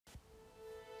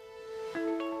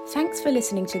Thanks for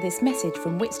listening to this message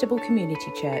from Whitstable Community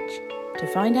Church. To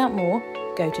find out more,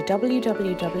 go to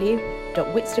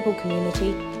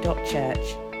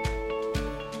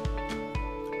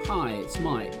www.whitstablecommunity.church. Hi, it's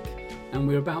Mike, and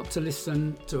we're about to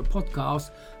listen to a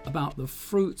podcast about the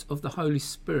fruit of the Holy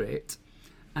Spirit,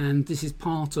 and this is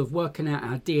part of working out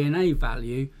our DNA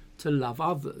value to love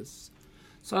others.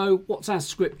 So what's our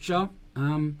scripture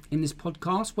in this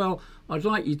podcast? Well, I'd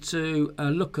like you to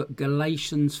look at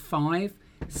Galatians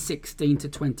 5:16 to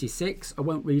 26. I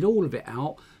won't read all of it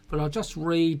out, but I'll just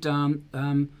read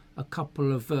a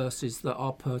couple of verses that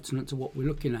are pertinent to what we're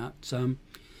looking at.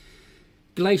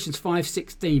 Galatians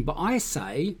 5:16, but I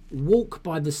say, walk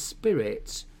by the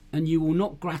Spirit, and you will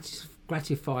not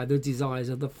gratify the desires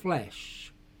of the flesh.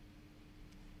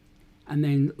 And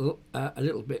then a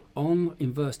little bit on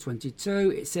in verse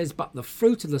 22, it says, but the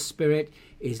fruit of the Spirit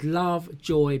is love,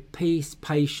 joy, peace,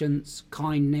 patience,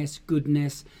 kindness,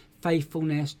 goodness,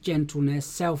 faithfulness, gentleness,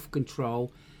 self-control.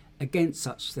 Against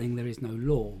such thing there is no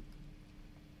law.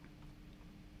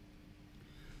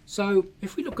 So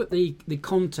if we look at the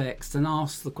context and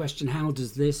ask the question, how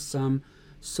does this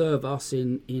serve us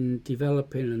in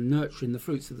developing and nurturing the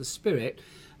fruits of the Spirit,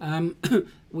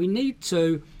 we need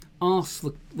to ask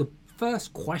the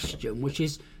first question, which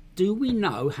is, do we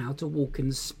know how to walk in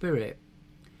the Spirit?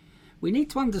 We need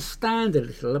to understand a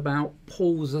little about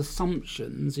Paul's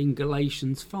assumptions in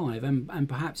Galatians 5 and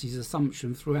perhaps his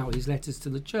assumption throughout his letters to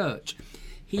the church.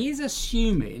 He is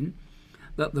assuming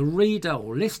that the reader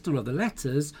or listener of the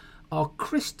letters are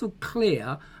crystal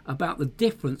clear about the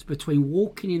difference between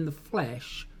walking in the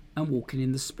flesh and walking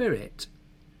in the Spirit.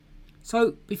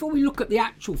 So before we look at the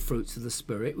actual fruits of the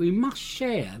Spirit, we must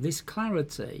share this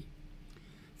clarity.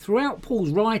 Throughout Paul's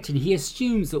writing, he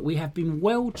assumes that we have been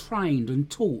well trained and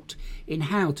taught in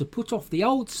how to put off the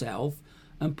old self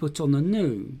and put on the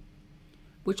new,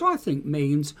 which I think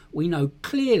means we know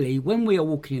clearly when we are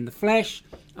walking in the flesh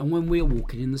and when we are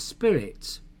walking in the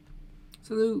Spirit.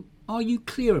 So are you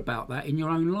clear about that in your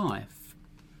own life?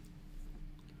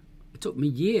 It took me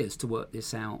years to work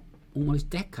this out,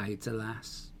 almost decades,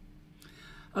 alas.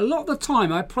 A lot of the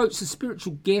time I approach the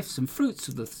spiritual gifts and fruits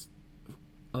of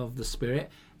the Spirit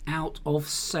out of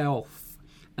self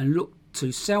and look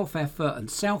to self-effort and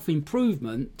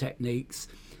self-improvement techniques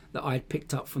that I had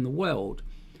picked up from the world.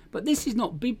 But this is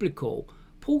not biblical.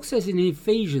 Paul says in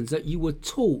Ephesians that you were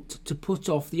taught to put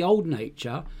off the old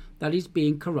nature that is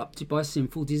being corrupted by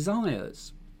sinful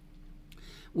desires.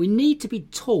 We need to be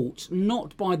taught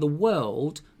not by the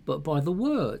world but by the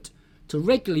word to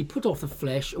regularly put off the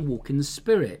flesh and walk in the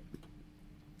Spirit.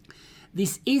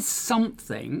 This is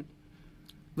something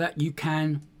that you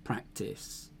can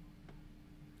practice.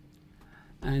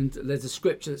 And there's a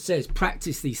scripture that says,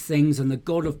 practice these things and the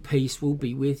God of peace will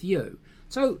be with you.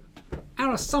 So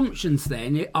our assumptions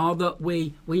then are that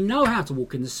we know how to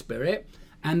walk in the Spirit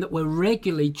and that we're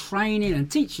regularly training and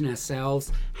teaching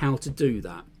ourselves how to do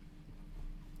that.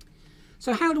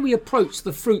 So how do we approach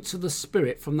the fruits of the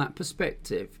Spirit from that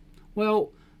perspective?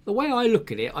 Well, the way I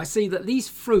look at it, I see that these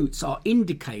fruits are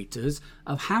indicators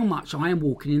of how much I am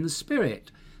walking in the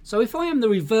Spirit. So if I am the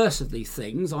reverse of these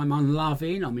things, I'm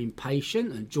unloving, I'm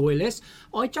impatient and joyless,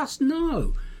 I just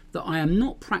know that I am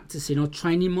not practicing or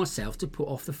training myself to put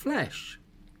off the flesh.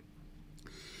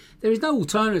 There is no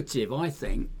alternative, I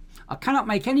think. I cannot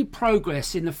make any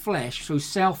progress in the flesh through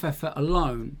self-effort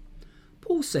alone.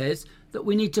 Paul says that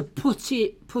we need to put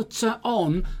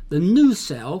on the new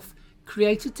self,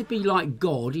 created to be like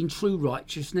God in true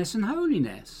righteousness and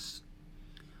holiness.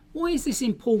 Why is this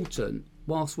important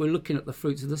whilst we're looking at the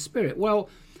fruits of the Spirit? Well,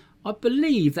 I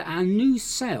believe that our new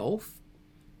self,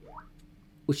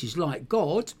 which is like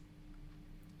God,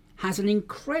 has an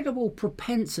incredible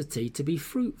propensity to be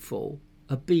fruitful,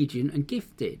 obedient and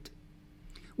gifted.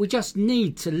 We just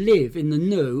need to live in the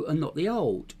new and not the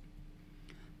old.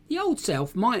 The old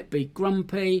self might be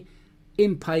grumpy,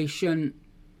 impatient,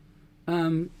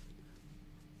 might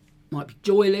be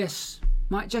joyless,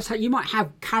 you might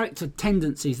have character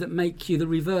tendencies that make you the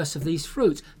reverse of these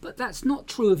fruits, but that's not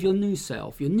true of your new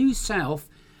self. Your new self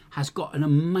has got an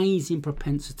amazing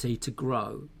propensity to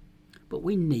grow, but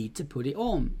we need to put it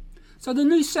on. So the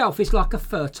new self is like a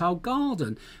fertile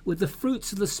garden with the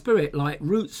fruits of the Spirit like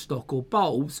rootstock or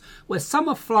bulbs, where some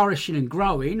are flourishing and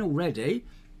growing already,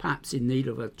 perhaps in need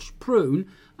of a prune,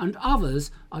 and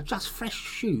others are just fresh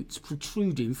shoots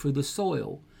protruding through the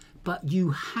soil. But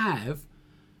you have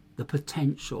the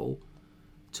potential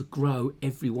to grow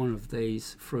every one of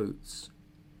these fruits.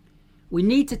 We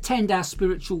need to tend our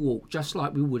spiritual walk just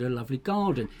like we would a lovely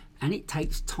garden, and it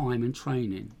takes time and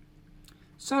training.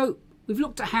 So we've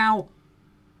looked at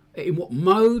in what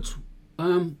mode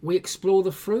we explore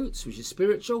the fruits, which is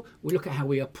spiritual. We look at how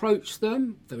we approach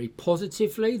them very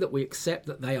positively, that we accept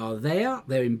that they are there,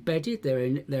 they're embedded, they're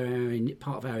in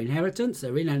part of our inheritance,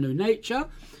 they're in our new nature.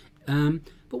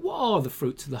 But what are the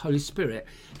fruits of the Holy Spirit?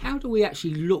 How do we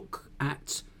actually look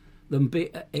at them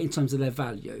in terms of their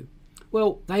value?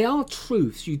 Well, they are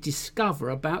truths you discover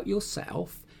about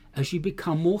yourself as you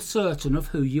become more certain of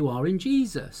who you are in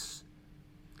Jesus.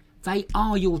 They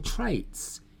are your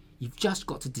traits. You've just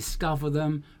got to discover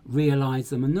them, realise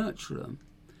them and nurture them.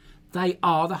 They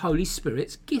are the Holy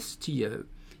Spirit's gifts to you.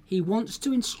 He wants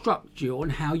to instruct you on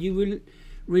how you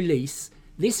release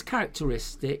this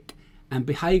characteristic and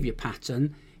behaviour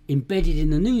pattern embedded in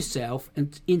the new self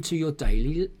and into your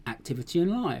daily activity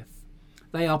and life.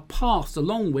 They are paths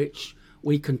along which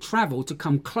we can travel to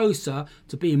come closer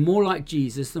to being more like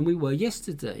Jesus than we were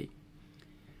yesterday.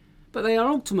 But they are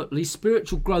ultimately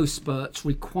spiritual growth spurts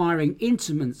requiring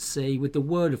intimacy with the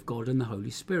Word of God and the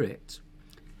Holy Spirit.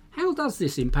 How does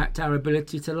this impact our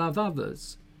ability to love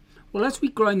others? Well, as we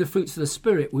grow in the fruits of the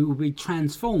Spirit, we will be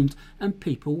transformed and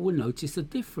people will notice the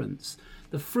difference.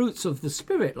 The fruits of the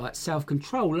Spirit, like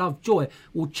self-control, love, joy,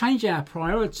 will change our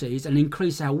priorities and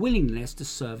increase our willingness to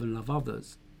serve and love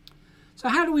others. So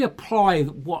how do we apply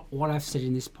what I've said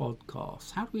in this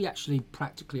podcast? How do we actually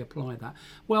practically apply that?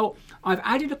 Well, I've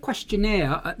added a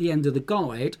questionnaire at the end of the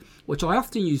guide, which I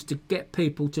often use to get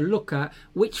people to look at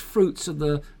which fruits of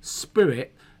the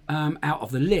Spirit out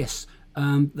of the list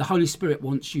the Holy Spirit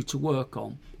wants you to work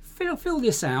on. Fill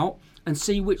this out and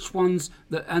see which ones,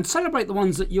 and celebrate the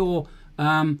ones that you're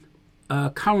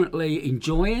currently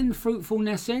enjoying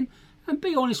fruitfulness in, and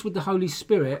be honest with the Holy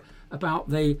Spirit about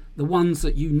the ones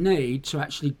that you need to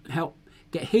actually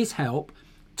get his help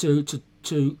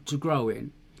to grow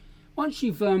in. Once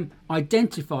you've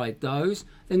identified those,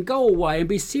 then go away and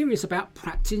be serious about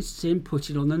practicing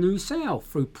putting on the new self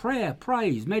through prayer,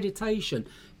 praise, meditation,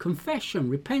 confession,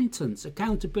 repentance,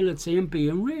 accountability and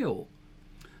being real.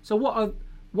 So what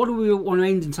do we want to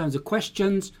end in terms of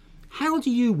questions? How do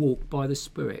you walk by the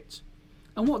Spirit?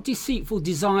 And what deceitful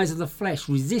desires of the flesh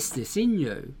resist this in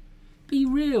you? Be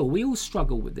real. We all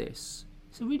struggle with this.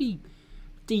 It's a really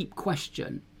deep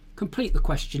question. Complete the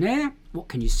questionnaire. What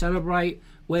can you celebrate?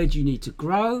 Where do you need to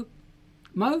grow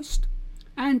most?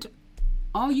 And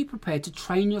are you prepared to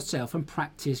train yourself and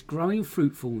practice growing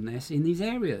fruitfulness in these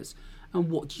areas? And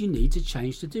what do you need to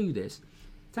change to do this?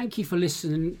 Thank you for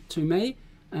listening to me,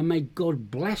 and may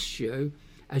God bless you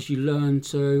as you learn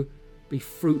to be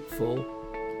fruitful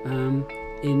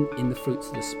in the fruits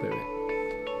of the Spirit.